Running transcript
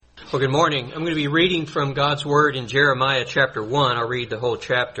Well, good morning. I'm going to be reading from God's Word in Jeremiah chapter 1. I'll read the whole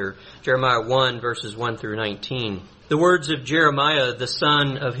chapter. Jeremiah 1, verses 1 through 19. The words of Jeremiah, the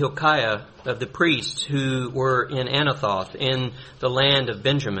son of Hilkiah, of the priests who were in Anathoth, in the land of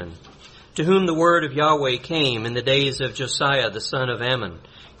Benjamin, to whom the word of Yahweh came in the days of Josiah, the son of Ammon,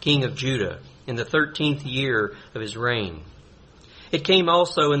 king of Judah, in the 13th year of his reign. It came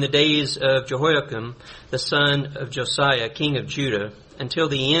also in the days of Jehoiakim, the son of Josiah, king of Judah, until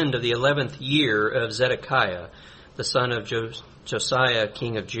the end of the 11th year of Zedekiah, the son of Josiah,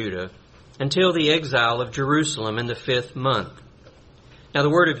 king of Judah, until the exile of Jerusalem in the 5th month. Now the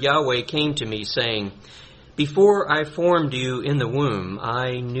word of Yahweh came to me, saying, Before I formed you in the womb,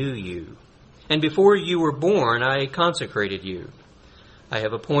 I knew you, and before you were born, I consecrated you. I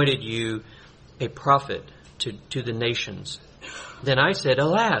have appointed you a prophet to the nations. Then I said,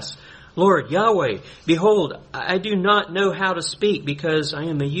 Alas, Lord Yahweh, behold, I do not know how to speak because I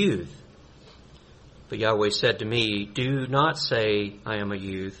am a youth. But Yahweh said to me, Do not say I am a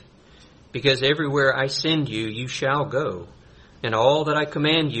youth, because everywhere I send you, you shall go, and all that I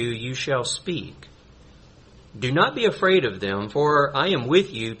command you, you shall speak. Do not be afraid of them, for I am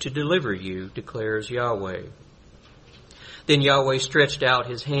with you to deliver you, declares Yahweh. Then Yahweh stretched out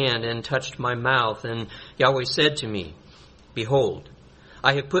his hand and touched my mouth, and Yahweh said to me, Behold,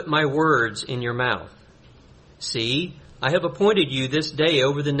 I have put my words in your mouth. See, I have appointed you this day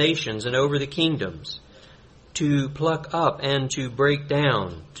over the nations and over the kingdoms, to pluck up and to break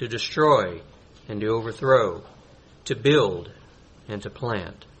down, to destroy and to overthrow, to build and to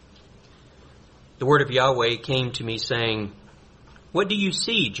plant. The word of Yahweh came to me saying, What do you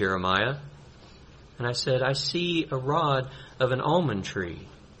see, Jeremiah? And I said, I see a rod of an almond tree.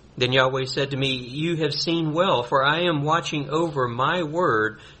 Then Yahweh said to me, You have seen well, for I am watching over my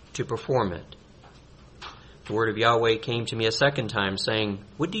word to perform it. The word of Yahweh came to me a second time, saying,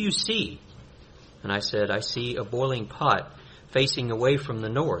 What do you see? And I said, I see a boiling pot facing away from the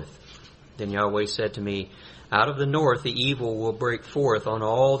north. Then Yahweh said to me, Out of the north the evil will break forth on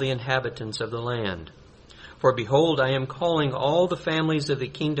all the inhabitants of the land. For behold, I am calling all the families of the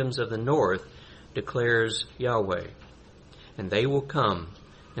kingdoms of the north, declares Yahweh. And they will come,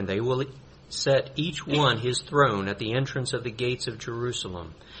 and they will set each one his throne at the entrance of the gates of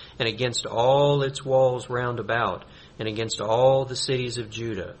Jerusalem, and against all its walls round about, and against all the cities of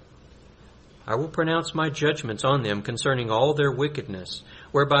Judah. I will pronounce my judgments on them concerning all their wickedness,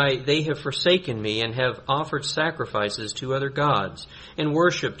 whereby they have forsaken me and have offered sacrifices to other gods, and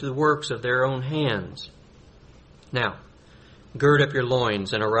worshipped the works of their own hands. Now, gird up your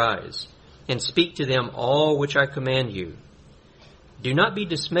loins and arise, and speak to them all which I command you. Do not be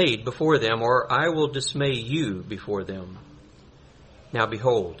dismayed before them, or I will dismay you before them. Now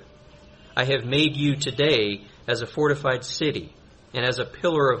behold, I have made you today as a fortified city, and as a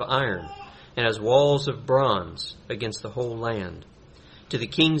pillar of iron, and as walls of bronze against the whole land, to the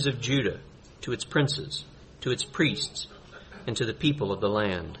kings of Judah, to its princes, to its priests, and to the people of the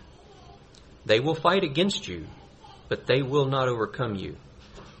land. They will fight against you, but they will not overcome you,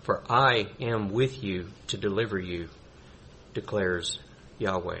 for I am with you to deliver you, declares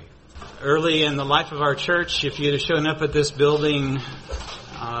Yahweh. Early in the life of our church, if you'd have shown up at this building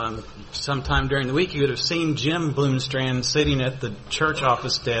sometime during the week, you would have seen Jim Bloomstrand sitting at the church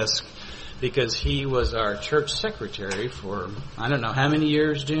office desk, because he was our church secretary for, I don't know, how many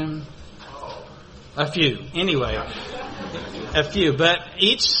years, Jim? A few. Anyway, a few. But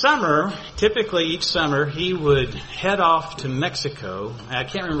typically each summer, he would head off to Mexico. I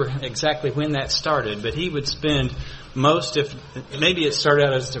can't remember exactly when that started, but he would spend maybe it started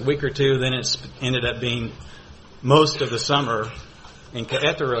out as a week or two, then it ended up being most of the summer in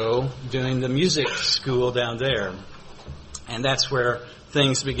Querétaro doing the music school down there. And that's where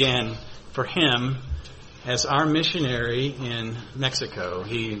things began for him as our missionary in Mexico.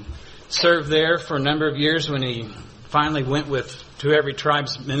 He served there for a number of years when he finally went with To Every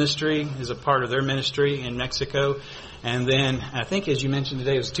Tribe's ministry as a part of their ministry in Mexico. And then I think, as you mentioned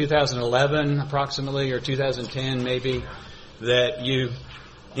today, it was 2011 approximately, or 2010 maybe, that you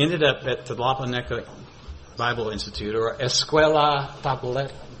ended up at the Tlapaneca Bible Institute, or Escuela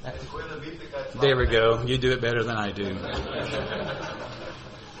Papeleta. There we go. You do it better than I do.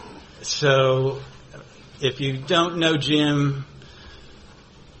 So, if you don't know Jim,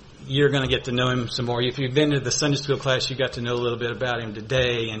 you're going to get to know him some more. If you've been to the Sunday school class, you got to know a little bit about him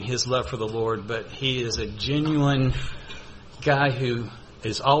today and his love for the Lord. But he is a genuine guy who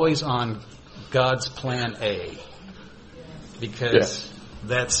is always on God's plan A, because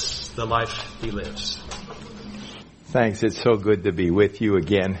that's the life he lives. Thanks. It's so good to be with you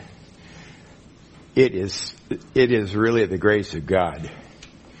again. It is really the grace of God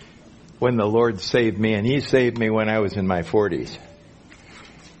when the Lord saved me, and He saved me when I was in my 40s.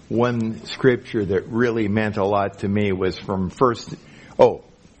 One scripture that really meant a lot to me was from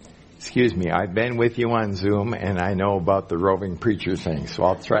I've been with you on Zoom, and I know about the roving preacher thing, so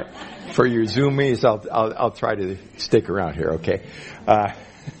I'll try, for your Zoomies, I'll try to stick around here, okay?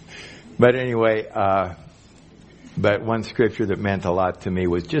 But anyway, but one scripture that meant a lot to me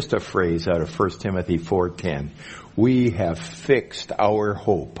was just a phrase out of 1 Timothy 4:10. We have fixed our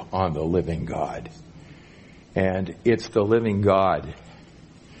hope on the living God. And it's the living God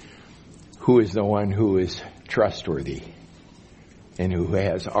who is the one who is trustworthy and who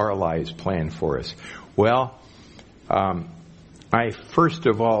has our lives planned for us. Well, I first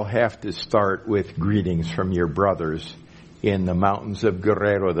of all have to start with greetings from your brothers in the mountains of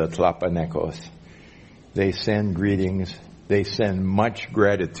Guerrero, the Tlapanecos. They send greetings. They send much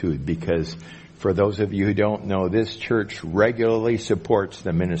gratitude because for those of you who don't know, this church regularly supports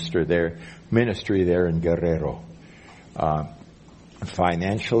the ministry there in Guerrero.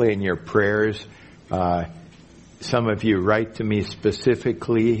 Financially, in your prayers, some of you write to me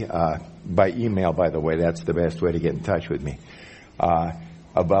specifically, by email, by the way, that's the best way to get in touch with me,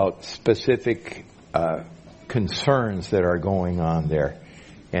 about specific concerns that are going on there.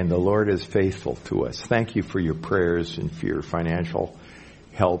 And the Lord is faithful to us. Thank you for your prayers and for your financial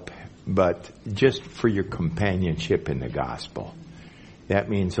help, but just for your companionship in the gospel. That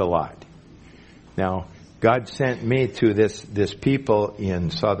means a lot. Now, God sent me to this people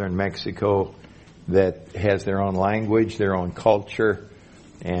in southern Mexico that has their own language, their own culture,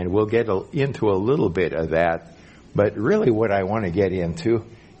 and we'll get into a little bit of that. But really what I want to get into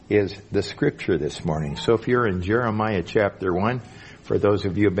is the scripture this morning. So if you're in Jeremiah chapter 1, for those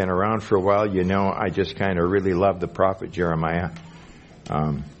of you who have been around for a while, you know I just kind of really love the prophet Jeremiah.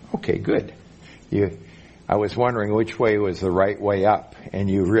 Okay, good. I was wondering which way was the right way up, and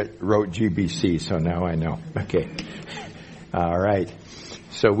you wrote GBC, so now I know. Okay. All right.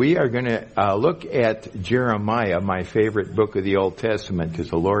 So we are going to look at Jeremiah, my favorite book of the Old Testament, because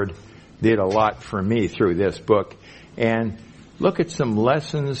the Lord did a lot for me through this book, and look at some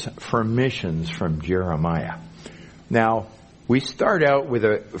lessons for missions from Jeremiah. Now, we start out with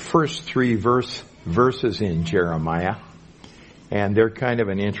the first three verses in Jeremiah, and they're kind of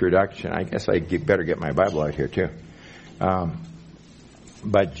an introduction. I guess I better get my Bible out here too.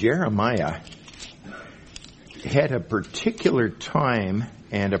 But Jeremiah had a particular time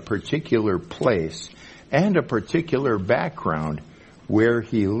and a particular place and a particular background where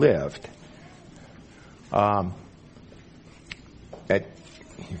he lived. Why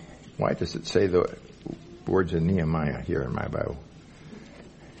does it say the words of Nehemiah here in my Bible?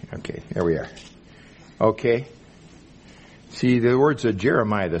 Okay, there we are. Okay. See, the words of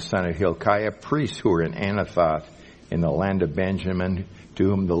Jeremiah, the son of Hilkiah, priests who were in Anathoth in the land of Benjamin, to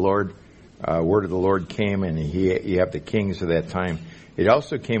whom the word of the Lord came, and you have the kings of that time. It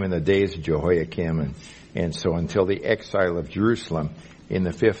also came in the days of Jehoiakim, and so until the exile of Jerusalem in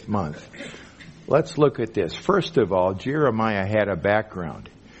the 5th month. Let's look at this. First of all, Jeremiah had a background.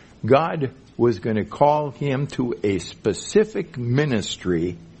 God was going to call him to a specific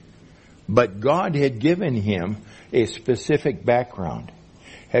ministry, but God had given him a specific background.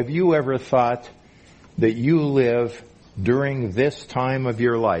 Have you ever thought that you live during this time of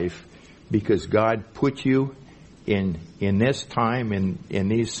your life because God put you in this time, in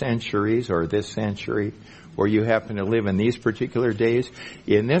these centuries or this century, or you happen to live in these particular days,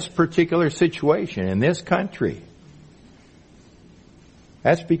 in this particular situation, in this country?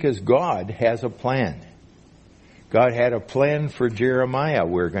 That's because God has a plan. God had a plan for Jeremiah,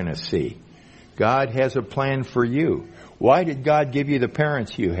 we're going to see. God has a plan for you. Why did God give you the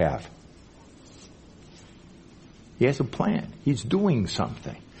parents you have? He has a plan. He's doing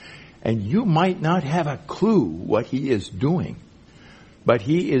something. And you might not have a clue what He is doing. But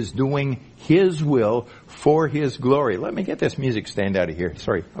He is doing His will for His glory. Let me get this music stand out of here.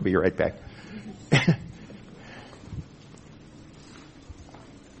 Sorry, I'll be right back.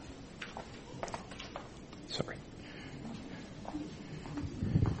 Sorry.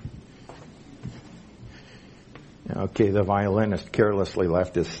 Okay, the violinist carelessly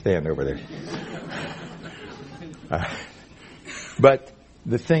left his stand over there. But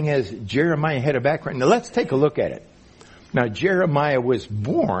the thing is, Jeremiah had a background. Now let's take a look at it. Now Jeremiah was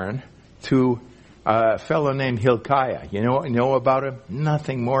born to a fellow named Hilkiah. You know about him?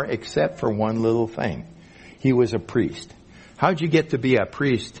 Nothing more except for one little thing. He was a priest. How'd you get to be a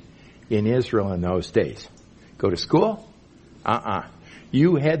priest in Israel in those days? Go to school?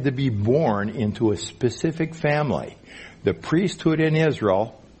 You had to be born into a specific family. The priesthood in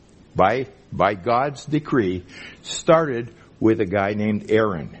Israel, by God's decree, started with a guy named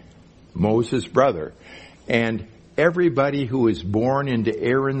Aaron. Moses' brother. And everybody who was born into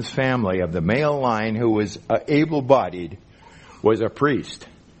Aaron's family of the male line who was able-bodied was a priest.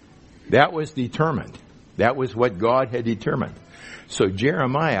 That was determined. That was what God had determined. So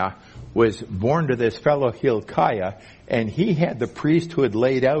Jeremiah was born to this fellow Hilkiah, and he had the priesthood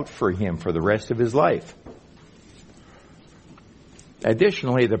laid out for him for the rest of his life.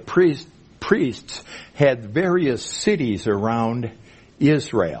 Additionally, the priests had various cities around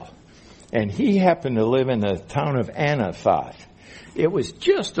Israel. And he happened to live in the town of Anathoth. It was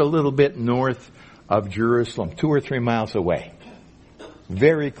just a little bit north of Jerusalem, 2 or 3 miles away.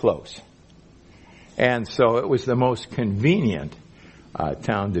 Very close. And so it was the most convenient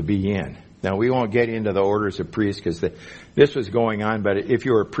town to be in. Now, we won't get into the orders of priests because this was going on, but if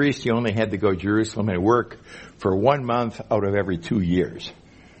you were a priest, you only had to go to Jerusalem and work for 1 month out of every 2 years.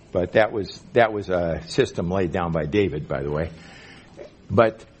 But that was a system laid down by David, by the way.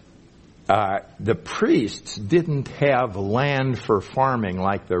 But the priests didn't have land for farming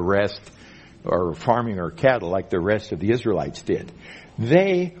like the rest, or farming or cattle like the rest of the Israelites did.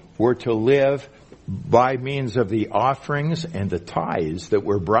 They were to live by means of the offerings and the tithes that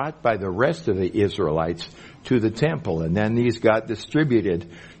were brought by the rest of the Israelites to the temple. And then these got distributed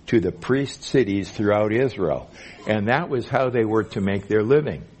to the priest cities throughout Israel. And that was how they were to make their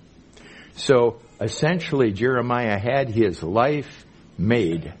living. So essentially Jeremiah had his life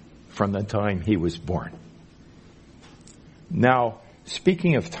made from the time he was born. Now,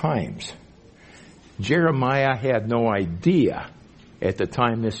 speaking of times, Jeremiah had no idea at the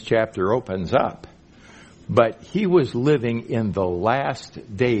time this chapter opens up, but he was living in the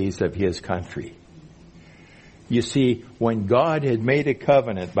last days of his country. You see, when God had made a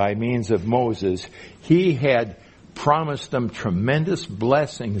covenant by means of Moses, he had promised them tremendous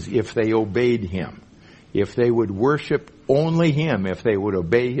blessings if they obeyed him, if they would worship only him, if they would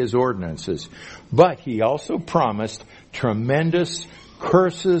obey his ordinances. But he also promised tremendous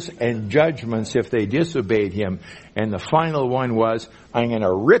curses and judgments if they disobeyed him. And the final one was, I'm going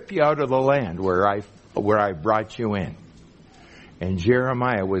to rip you out of the land where I brought you in. And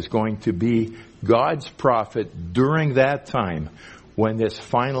Jeremiah was going to be God's prophet during that time when this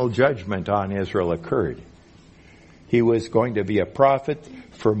final judgment on Israel occurred. He was going to be a prophet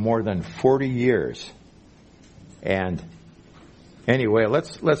for more than 40 years. And anyway,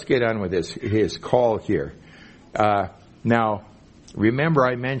 let's get on with his call here. Now, remember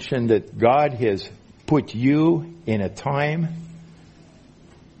I mentioned that God has put you in a time,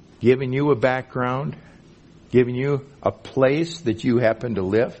 given you a background, given you a place that you happen to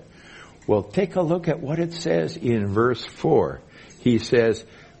live. Well, take a look at what it says in verse 4. He says,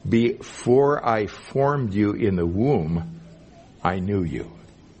 before I formed you in the womb, I knew you.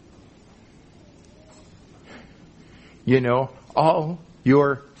 You know, all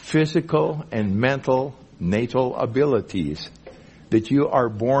your physical and mental natal abilities that you are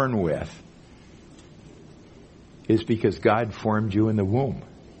born with is because God formed you in the womb.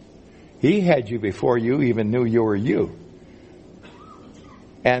 He had you before you even knew you were you.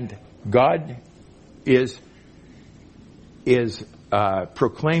 And God is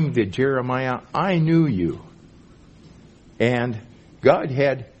proclaimed to Jeremiah, I knew you. And God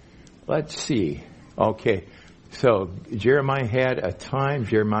had, let's see, okay, so Jeremiah had a time,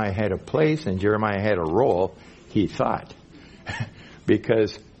 Jeremiah had a place, and Jeremiah had a role, he thought.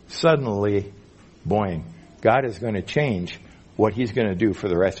 Because suddenly, boing, God is going to change what he's going to do for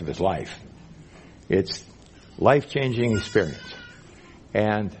the rest of his life. It's life-changing experience.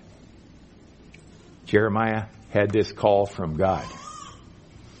 And Jeremiah had this call from God.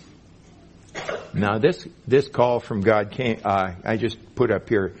 Now this call from God came, I just put up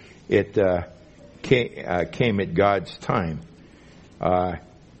here, it came at God's time.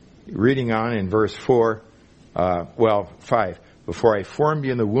 Reading on in verse 4, 5. Before I formed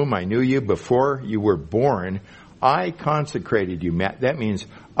you in the womb, I knew you. Before you were born, I consecrated you. That means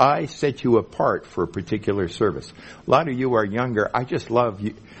I set you apart for a particular service. A lot of you are younger. I just love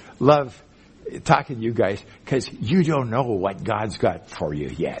talking to you guys because you don't know what God's got for you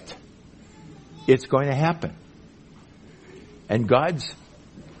yet. It's going to happen. And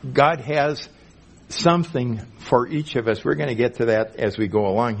God has something for each of us. We're going to get to that as we go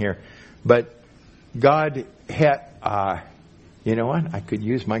along here. But God had, you know what? I could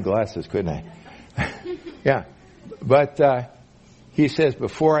use my glasses, couldn't I? Yeah. But he says,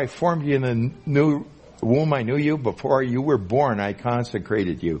 before I formed you in the new womb, I knew you. Before you were born, I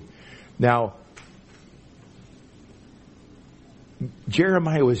consecrated you. Now,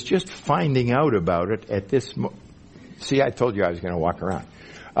 Jeremiah was just finding out about it at this See, I told you I was going to walk around.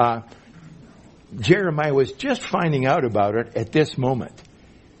 Jeremiah was just finding out about it at this moment.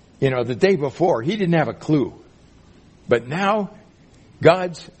 The day before, he didn't have a clue. But now,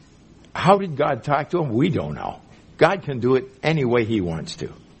 how did God talk to him? We don't know. God can do it any way he wants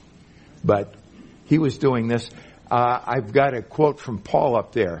to. But he was doing this. I've got a quote from Paul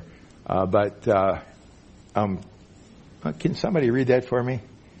up there. Can somebody read that for me?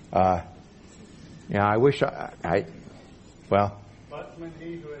 I wish well. But when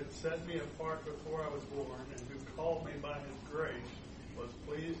he who had set me apart before I was born and who called me by his grace was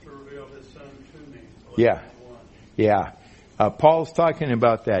pleased to reveal his Son to me. Yeah. Paul's talking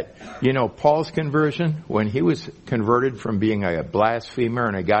about that. Paul's conversion, when he was converted from being a blasphemer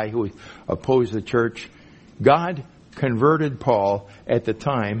and a guy who opposed the church, God converted Paul at the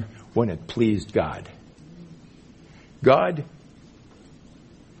time when it pleased God. God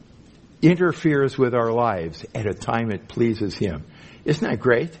interferes with our lives at a time it pleases him. Isn't that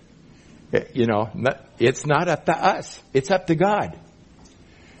great? It's not up to us. It's up to God.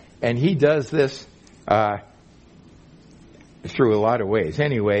 And he does this through a lot of ways.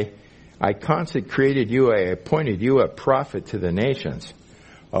 Anyway, I consecrated you, I appointed you a prophet to the nations.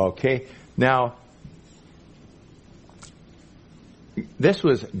 Okay? Now, this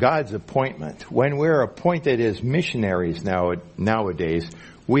was God's appointment. When we're appointed as missionaries nowadays,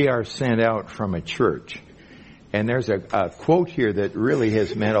 we are sent out from a church. And there's a quote here that really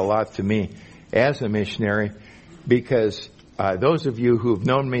has meant a lot to me as a missionary, because those of you who've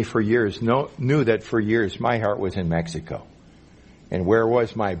known me for years knew that for years my heart was in Mexico. And where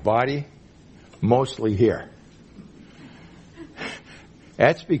was my body? Mostly here.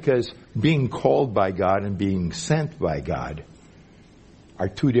 That's because being called by God and being sent by God are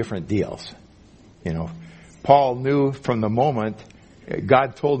two different deals. Paul knew from the moment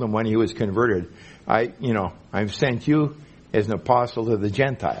God told him when he was converted, I've sent you as an apostle to the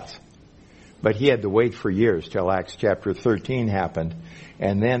Gentiles. But he had to wait for years till Acts chapter 13 happened.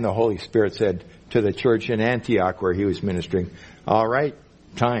 And then the Holy Spirit said to the church in Antioch where he was ministering, all right,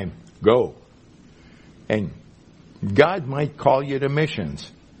 time, go. And God might call you to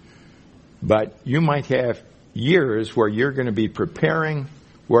missions. But you might have years where you're going to be preparing,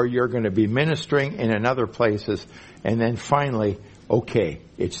 where you're going to be ministering in other places. And then finally, okay,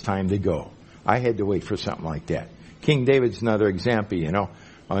 it's time to go. I had to wait for something like that. King David's another example,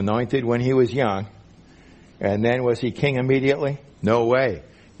 anointed when he was young. And then was he king immediately? No way.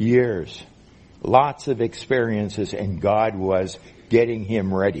 Years. Lots of experiences, and God was getting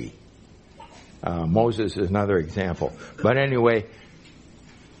him ready. Moses is another example. But anyway,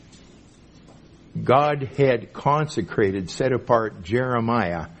 God had consecrated, set apart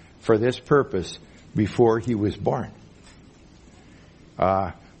Jeremiah for this purpose before he was born.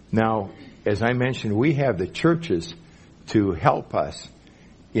 Now, as I mentioned, we have the churches to help us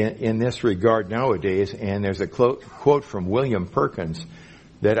in this regard nowadays, and there's a quote from William Perkins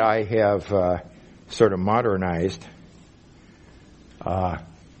that I have sort of modernized. Do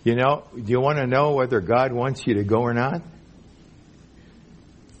you want to know whether God wants you to go or not?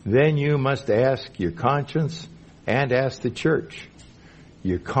 Then you must ask your conscience and ask the church.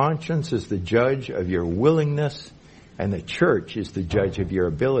 Your conscience is the judge of your willingness, and the church is the judge of your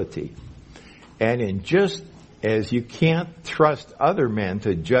ability. And in just as you can't trust other men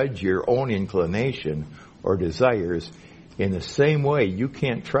to judge your own inclination or desires, in the same way you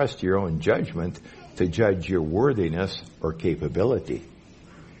can't trust your own judgment to judge your worthiness or capability.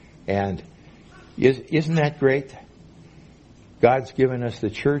 And isn't that great? God's given us the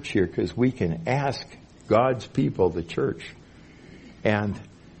church here because we can ask God's people, the church. And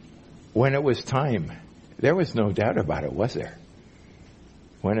when it was time, there was no doubt about it, was there?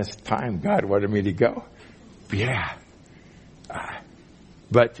 When it's time, God wanted me to go. Yeah.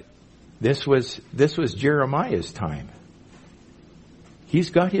 But this was Jeremiah's time. He's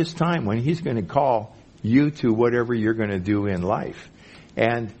got his time when he's going to call you to whatever you're going to do in life.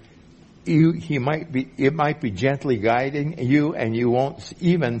 And it might be gently guiding you, and you won't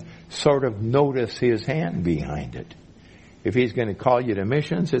even sort of notice his hand behind it. If he's going to call you to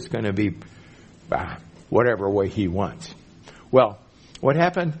missions, it's going to be whatever way he wants. Well, what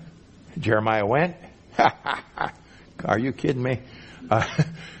happened? Jeremiah went. Are you kidding me?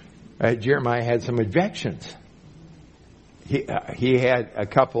 Jeremiah had some objections. He had a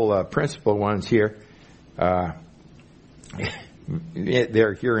couple principal ones here.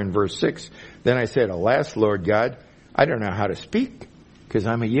 They're here in verse 6. Then I said, alas, Lord God, I don't know how to speak because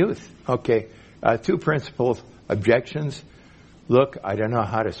I'm a youth. Okay, two principal objections. Look, I don't know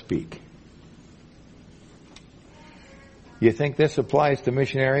how to speak. You think this applies to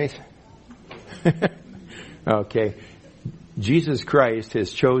missionaries? Okay. Jesus Christ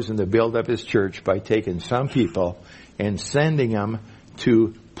has chosen to build up his church by taking some people and sending them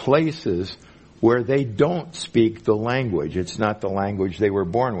to places where they don't speak the language. It's not the language they were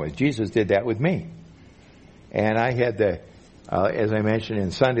born with. Jesus did that with me. And I had as I mentioned in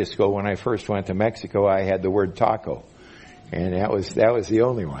Sunday school, when I first went to Mexico, I had the word taco. And that was the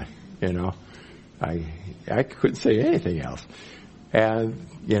only one, you know. I couldn't say anything else. And,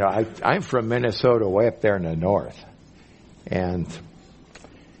 you know, I'm from Minnesota, way up there in the north. And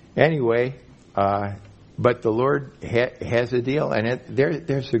anyway, but the Lord has a deal, and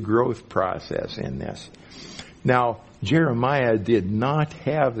there's a growth process in this. Now, Jeremiah did not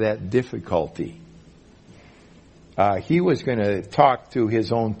have that difficulty. He was going to talk to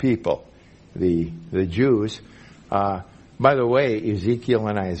his own people, the Jews. By the way, Ezekiel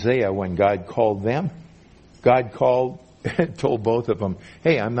and Isaiah, when God called them, God told both of them,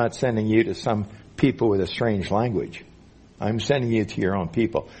 hey, I'm not sending you to some people with a strange language. I'm sending you to your own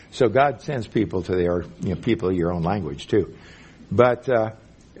people. So God sends people to their people of your own language too. But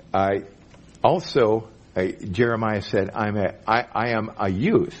Jeremiah said, I am a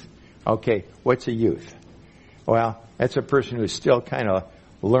youth. Okay, what's a youth? Well, that's a person who's still kind of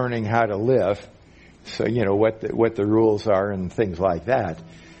learning how to live. So you know what the rules are and things like that.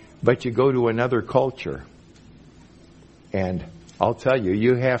 But you go to another culture, and I'll tell you,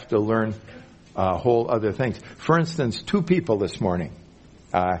 you have to learn whole other things. For instance, 2 people this morning,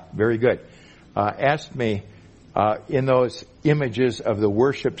 very good, asked me in those images of the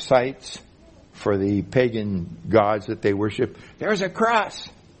worship sites for the pagan gods that they worship, there's a cross.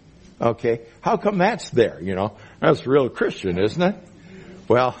 Okay, how come that's there? You know, that's real Christian, isn't it?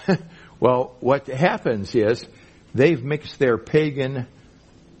 Well, what happens is they've mixed their pagan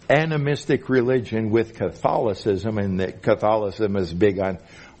animistic religion with Catholicism, and that Catholicism is big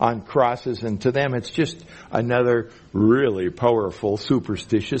on crosses, and to them it's just another really powerful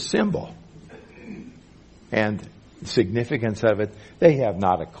superstitious symbol. And the significance of it, they have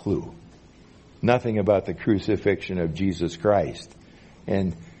not a clue. Nothing about the crucifixion of Jesus Christ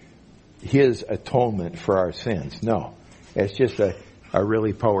and His atonement for our sins. No, it's just a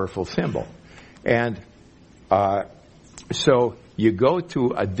really powerful symbol. And so you go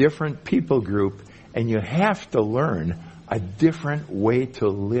to a different people group and you have to learn a different way to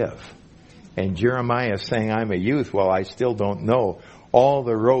live. And Jeremiah is saying, I'm a youth. Well, I still don't know all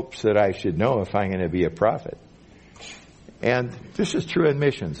the ropes that I should know if I'm going to be a prophet. And this is true in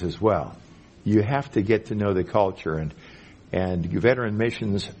missions as well. You have to get to know the culture. And veteran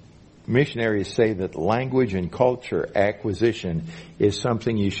missionaries say that language and culture acquisition is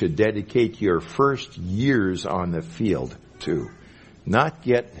something you should dedicate your first years on the field to. Not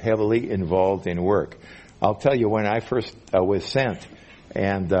get heavily involved in work. I'll tell you, when I first was sent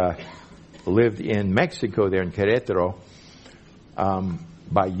and lived in Mexico there in Querétaro,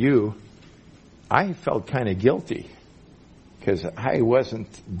 by you, I felt kind of guilty because I wasn't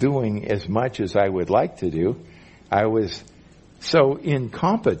doing as much as I would like to do. I was so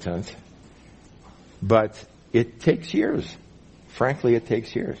incompetent, but it takes years. Frankly, it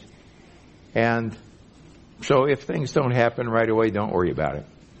takes years. And so if things don't happen right away, don't worry about it.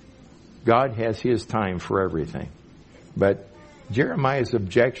 God has His time for everything. But Jeremiah's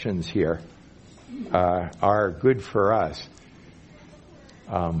objections here are good for us.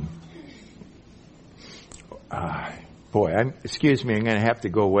 Excuse me, I'm going to have to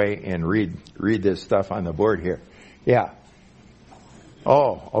go away and read this stuff on the board here. Yeah.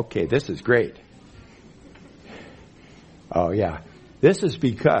 Oh, okay, this is great. Oh, yeah. This is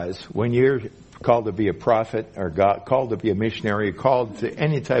because when you're called to be a prophet or called to be a missionary, called to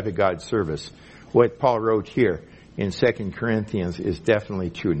any type of God's service, what Paul wrote here in 2 Corinthians is definitely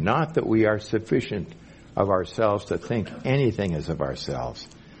true. Not that we are sufficient of ourselves to think anything is of ourselves,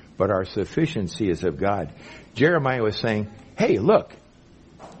 but our sufficiency is of God. Jeremiah was saying, hey, look,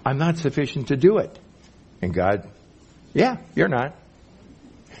 I'm not sufficient to do it. And God, yeah, you're not.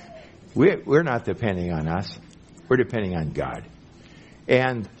 We're not depending on us. We're depending on God.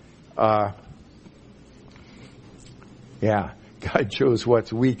 And, God chose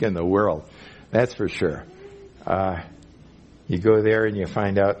what's weak in the world. That's for sure. You go there and you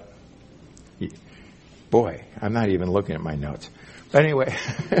find out, boy, I'm not even looking at my notes. But anyway,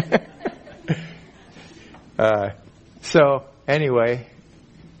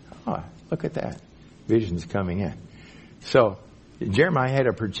 look at that. Vision's coming in. So, Jeremiah had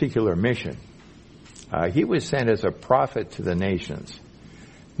a particular mission. He was sent as a prophet to the nations.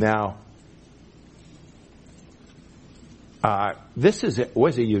 Now, this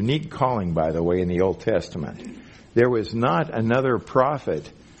was a unique calling, by the way, in the Old Testament. There was not another prophet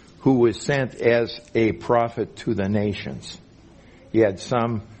who was sent as a prophet to the nations. You had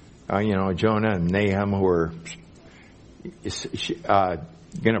some, Jonah and Nahum, who were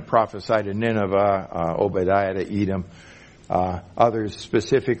going to prophesy to Nineveh, Obadiah to Edom, others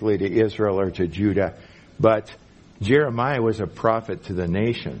specifically to Israel or to Judah. But Jeremiah was a prophet to the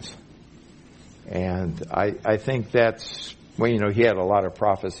nations. And I think that's, well, he had a lot of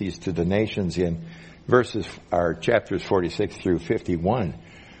prophecies to the nations in chapters 46 through 51.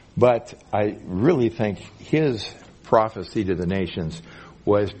 But I really think his prophecy to the nations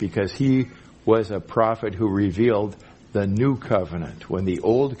was because he was a prophet who revealed the new covenant. When the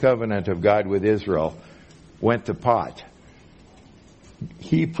old covenant of God with Israel went to pot,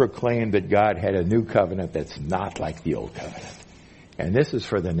 he proclaimed that God had a new covenant that's not like the old covenant. And this is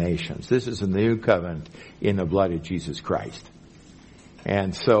for the nations. This is a new covenant in the blood of Jesus Christ.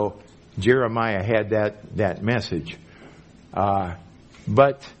 And so Jeremiah had that message. But,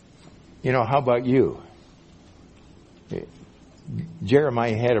 how about you?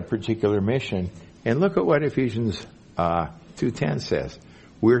 Jeremiah had a particular mission. And look at what Ephesians 2:10 says.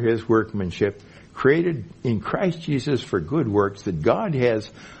 We're his workmanship, created in Christ Jesus for good works that God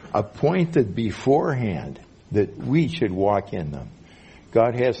has appointed beforehand that we should walk in them.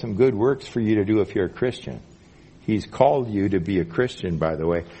 God has some good works for you to do if you're a Christian. He's called you to be a Christian, by the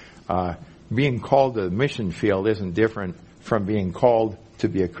way. Being called to the mission field isn't different from being called to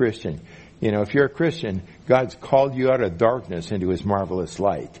be a Christian. If you're a Christian, God's called you out of darkness into his marvelous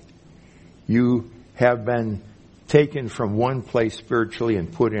light. You have been taken from one place spiritually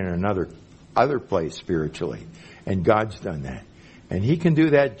and put in other place spiritually. And God's done that. And he can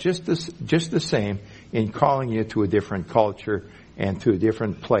do that just the same in calling you to a different culture and to a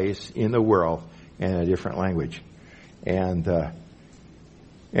different place in the world and a different language. And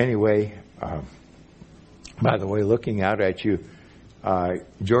anyway, by the way, looking out at you,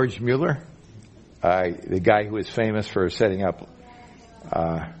 George Mueller, the guy who was famous for setting up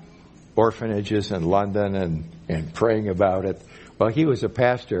orphanages in London and praying about it. Well, he was a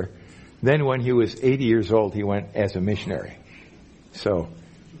pastor. Then when he was 80 years old, he went as a missionary. So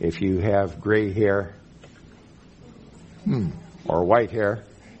if you have gray hair or white hair,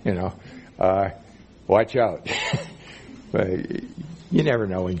 watch out. You never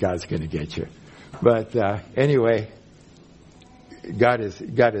know when God's going to get you. But anyway, God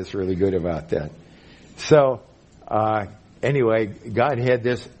is really good about that. So anyway, God had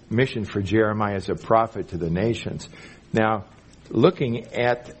this mission for Jeremiah as a prophet to the nations. Now, looking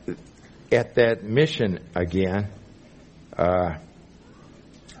at that mission again,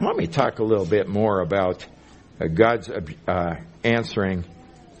 let me talk a little bit more about God's answering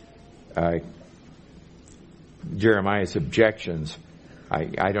Jeremiah's objections.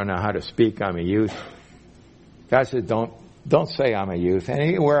 I don't know how to speak. I'm a youth. God said, don't say I'm a youth.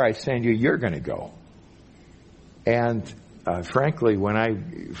 Anywhere I send you, you're going to go. And frankly, when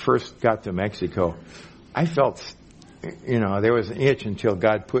I first got to Mexico, I felt, there was an itch until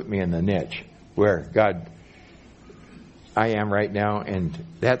God put me in the niche where I am right now, and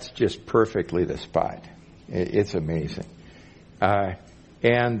that's just perfectly the spot. It's amazing.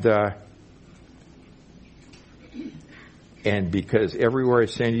 And because everywhere I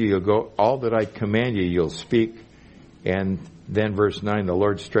send you, you'll go. All that I command you, you'll speak. And then verse 9, the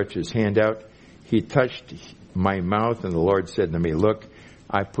Lord stretched his hand out. He touched my mouth, and the Lord said to me, look,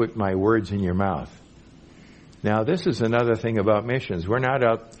 I put my words in your mouth. Now, this is another thing about missions. We're not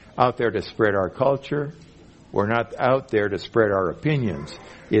out there to spread our culture. We're not out there to spread our opinions.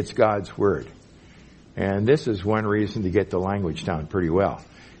 It's God's Word. And this is one reason to get the language down pretty well.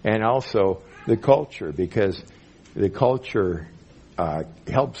 And also the culture, because the culture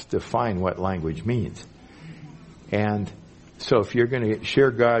helps define what language means. And so if you're going to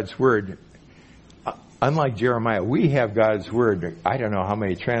share God's Word, unlike Jeremiah, we have God's Word. I don't know how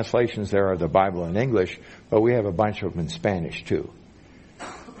many translations there are of the Bible in English, but we have a bunch of them in Spanish too.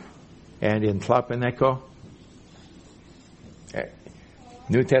 And in Tlapaneco,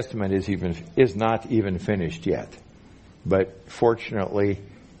 New Testament is not even finished yet. But fortunately,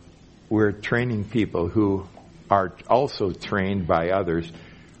 we're training people who are also trained by others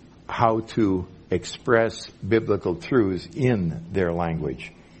how to express biblical truths in their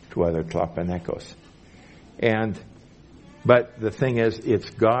language to other Tlapanecos. But the thing is, it's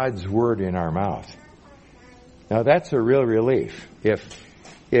God's Word in our mouth. Now that's a real relief.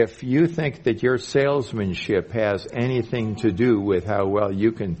 If you think that your salesmanship has anything to do with how well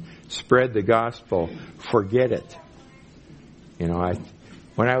you can spread the gospel, forget it.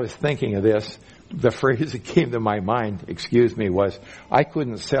 When I was thinking of this, the phrase that came to my mind, was, I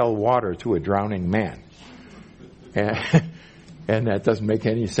couldn't sell water to a drowning man. And that doesn't make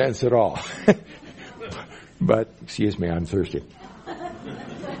any sense at all. But, I'm thirsty.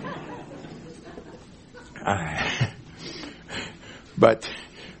 But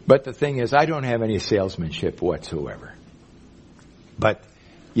the thing is, I don't have any salesmanship whatsoever. But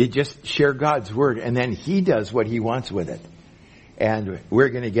you just share God's word, and then He does what He wants with it. And we're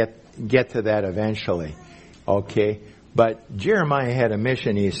going to get to that eventually. Okay? But Jeremiah had a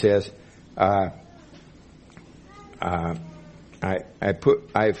mission, he says. Verse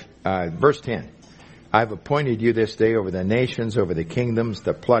 10. I've appointed you this day over the nations, over the kingdoms,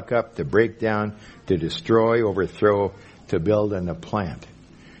 to pluck up, to break down, to destroy, overthrow, to build, and to plant.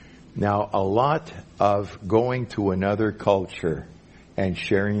 Now, a lot of going to another culture and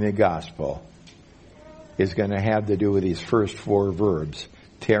sharing the gospel is going to have to do with these first four verbs,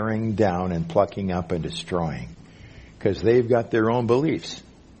 tearing down and plucking up and destroying. Because they've got their own beliefs.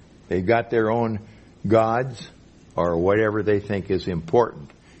 They've got their own gods or whatever they think is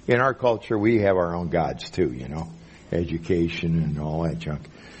important. In our culture, we have our own gods too, education and all that junk.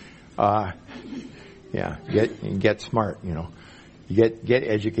 Get smart, Get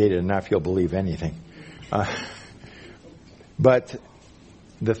educated enough, you'll believe anything. But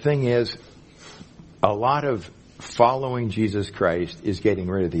the thing is, a lot of following Jesus Christ is getting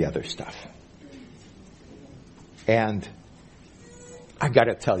rid of the other stuff. And I got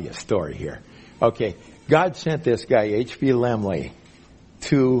to tell you a story here. Okay, God sent this guy, H.B. Lemley,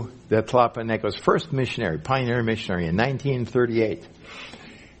 to the Tlapanecos, first pioneer missionary in 1938.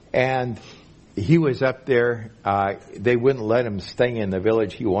 And he was up there. They wouldn't let him stay in the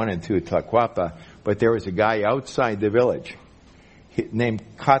village he wanted to, Tlacuapa, but there was a guy outside the village named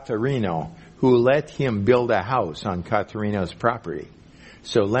Catarino who let him build a house on Catarino's property.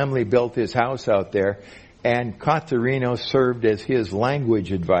 So Lemley built his house out there, and Catarino served as his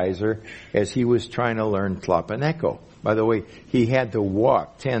language advisor as he was trying to learn Tlapaneco. By the way, he had to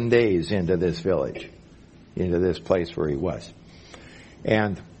walk 10 days into this village, into this place where he was.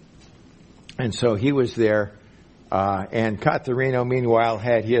 And so he was there, and Catarino, meanwhile,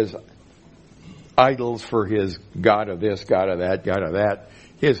 had his idols for his god of this, god of that,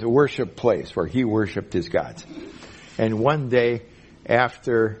 his worship place where he worshipped his gods. And one day,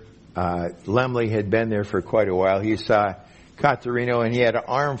 after Lemley had been there for quite a while, he saw Catarino, and he had an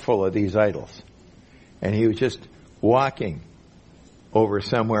armful of these idols. And he was just walking over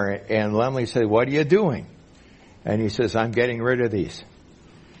somewhere, and Lemley said, "What are you doing?" And he says, "I'm getting rid of these."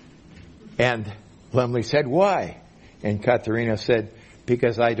 And Lemley said, "Why?" And Catarino said,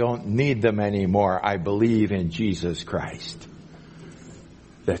 "Because I don't need them anymore. I believe in Jesus Christ."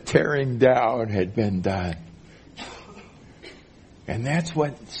 The tearing down had been done. And that's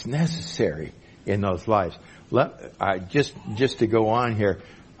what's necessary in those lives. Just to go on here,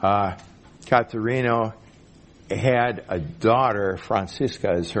 Catarino had a daughter,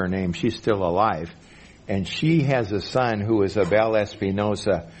 Francisca is her name. She's still alive. And she has a son who is Abel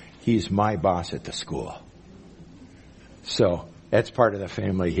Espinosa. He's my boss at the school. So that's part of the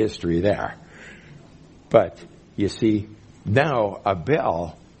family history there. But you see, now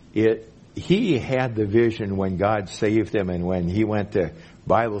Abel, he had the vision when God saved him and when he went to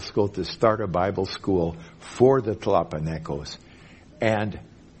Bible school to start a Bible school for the Tlapanecos. And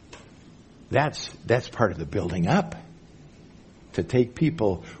that's part of the building up. To take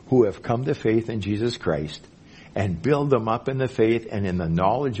people who have come to faith in Jesus Christ and build them up in the faith and in the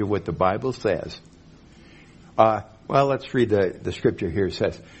knowledge of what the Bible says. Well, let's read the scripture here. It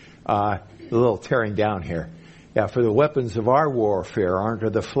says, a little tearing down here. Yeah, for the weapons of our warfare aren't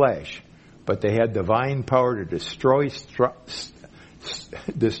of the flesh, but they have divine power to destroy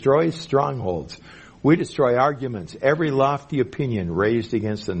strongholds. We destroy arguments, every lofty opinion raised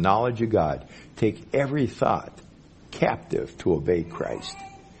against the knowledge of God. Take every thought captive to obey Christ.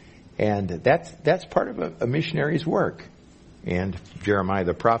 And that's part of a missionary's work. And Jeremiah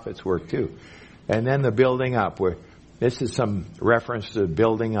the prophet's work too. And then the building up. This is some reference to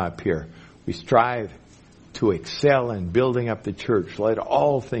building up here. We strive to excel in building up the church. Let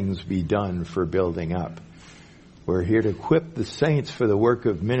all things be done for building up. We're here to equip the saints for the work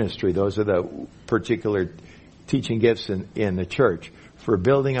of ministry. Those are the particular teaching gifts in the church. For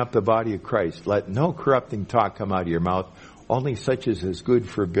building up the body of Christ. Let no corrupting talk come out of your mouth, only such as is good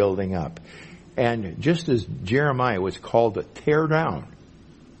for building up. And just as Jeremiah was called to tear down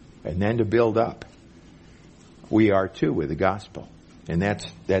and then to build up, we are too with the gospel. And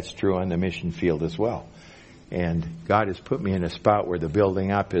that's true on the mission field as well. And God has put me in a spot where the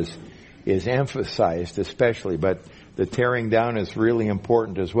building up is emphasized especially, but the tearing down is really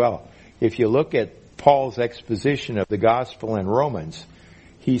important as well. If you look at Paul's exposition of the gospel in Romans,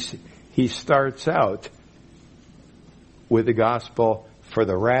 he starts out with the gospel for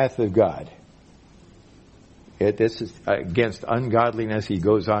the wrath of God. This is against ungodliness. He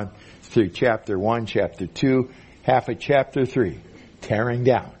goes on through chapter 1, chapter 2, half of chapter 3, tearing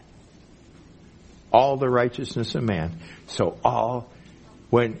down all the righteousness of man. So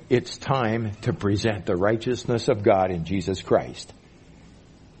when it's time to present the righteousness of God in Jesus Christ,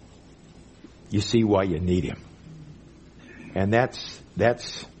 you see why you need Him. And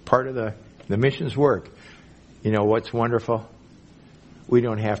that's part of the missions work. You know what's wonderful? We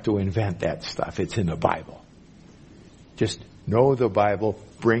don't have to invent that stuff. It's in the Bible. Just know the Bible,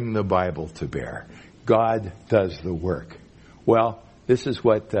 bring the Bible to bear. God does the work. Well, this is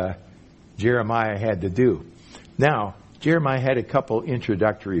what Jeremiah had to do. Now, Jeremiah had a couple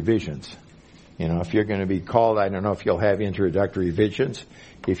introductory visions. You know, if you're going to be called, I don't know if you'll have introductory visions.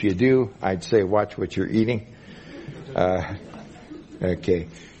 If you do, I'd say watch what you're eating. Okay.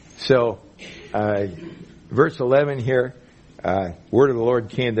 So, verse 11 here, word of the Lord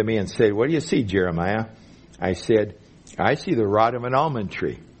came to me and said, what do you see, Jeremiah? I said, I see the rod of an almond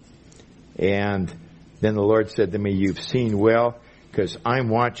tree. And then the Lord said to me, you've seen well, because I'm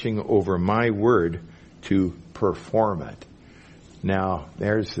watching over my word to perform it. Now,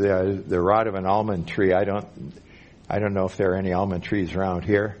 there's the rod of an almond tree. I don't know if there are any almond trees around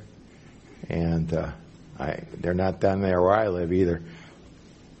here. And they're not down there where I live either.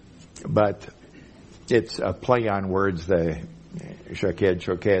 But it's a play on words, the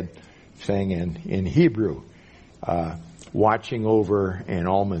shoked thing in Hebrew. Watching over an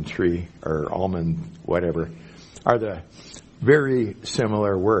almond tree or almond whatever are the very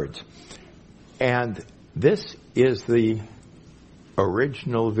similar words. And this is the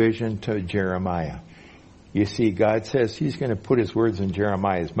original vision to Jeremiah. You see, God says He's going to put His words in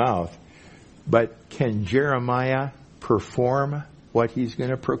Jeremiah's mouth, but can Jeremiah perform what he's going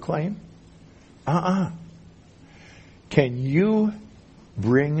to proclaim? Can you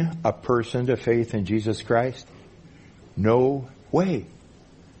bring a person to faith in Jesus Christ? No way.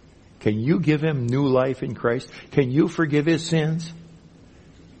 Can you give him new life in Christ? Can you forgive his sins?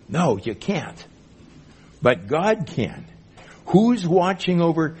 No, you can't. But God can. Who's watching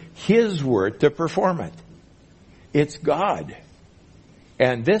over His word to perform it? It's God.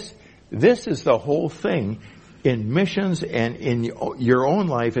 And this is the whole thing in missions and in your own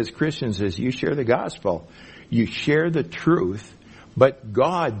life as Christians as you share the gospel. You share the truth, but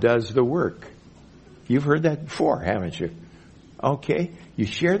God does the work. You've heard that before, haven't you? Okay, you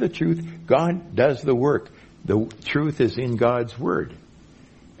share the truth, God does the work. The truth is in God's word.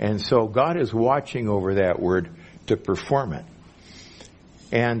 And so God is watching over that word to perform it.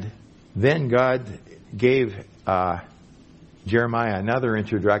 And then God gave Jeremiah another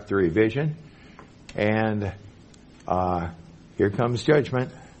introductory vision. And here comes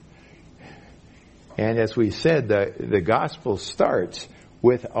judgment. And as we said, the gospel starts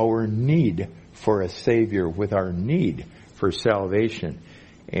with our need for a Savior, with our need for salvation.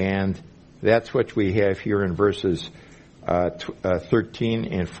 And that's what we have here in verses 13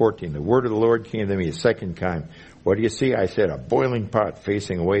 and 14. The word of the Lord came to me a second time. What do you see? I said, a boiling pot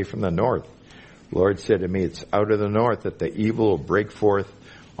facing away from the north. The Lord said to me, it's out of the north that the evil will break forth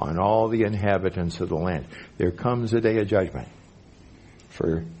on all the inhabitants of the land. There comes a day of judgment.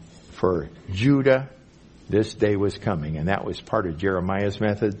 For Judah, this day was coming, and that was part of Jeremiah's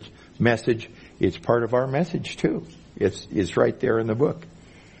message. It's part of our message too. It's right there in the book.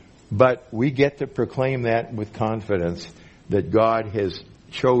 But we get to proclaim that with confidence that God has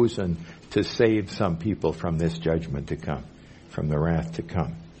chosen to save some people from this judgment to come, from the wrath to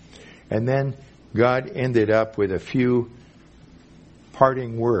come. And then God ended up with a few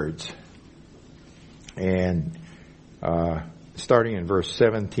parting words. And starting in verse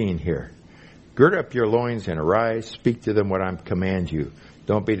 17 here. Gird up your loins and arise, speak to them what I command you.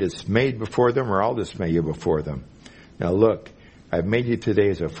 Don't be dismayed before them, or I'll dismay you before them. Now look, I've made you today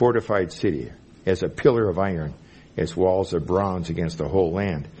as a fortified city, as a pillar of iron, as walls of bronze against the whole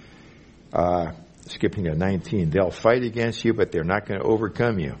land. Skipping to 19, they'll fight against you, but they're not going to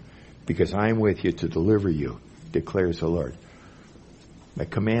overcome you, because I'm with you to deliver you, declares the Lord. The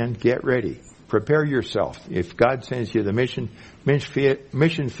command, get ready. Prepare yourself. If God sends you the mission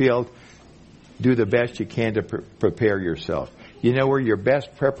field, do the best you can to prepare yourself. You know where your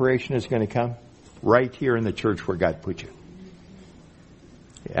best preparation is going to come? Right here in the church where God put you.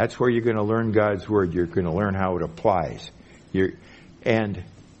 That's where you're going to learn God's word. You're going to learn how it applies. And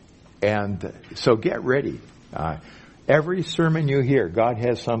so get ready. Every sermon you hear, God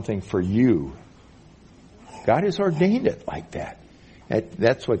has something for you. God has ordained it like that.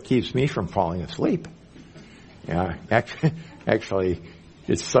 That's what keeps me from falling asleep. Actually,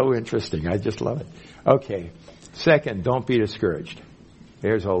 it's so interesting. I just love it. Okay. Second, don't be discouraged.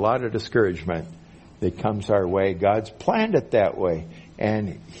 There's a lot of discouragement that comes our way. God's planned it that way.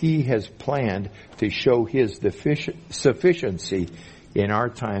 And He has planned to show His sufficiency in our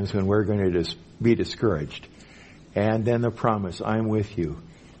times when we're going to be discouraged. And then the promise, I'm with you.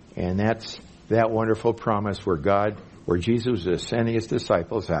 And that's that wonderful promise where Jesus is sending His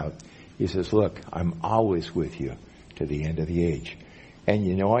disciples out. He says, look, I'm always with you to the end of the age. And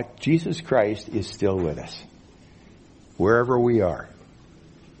you know what? Jesus Christ is still with us. Wherever we are.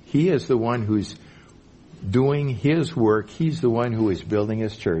 He is the one who's doing His work. He's the one who is building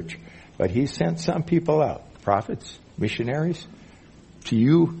His church. But He sent some people out. Prophets, missionaries. To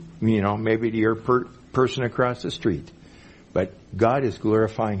you, maybe to your person across the street. But God is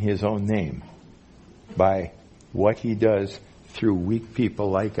glorifying His own name by what He does through weak people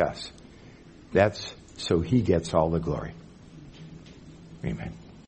like us. That's so He gets all the glory. Amen.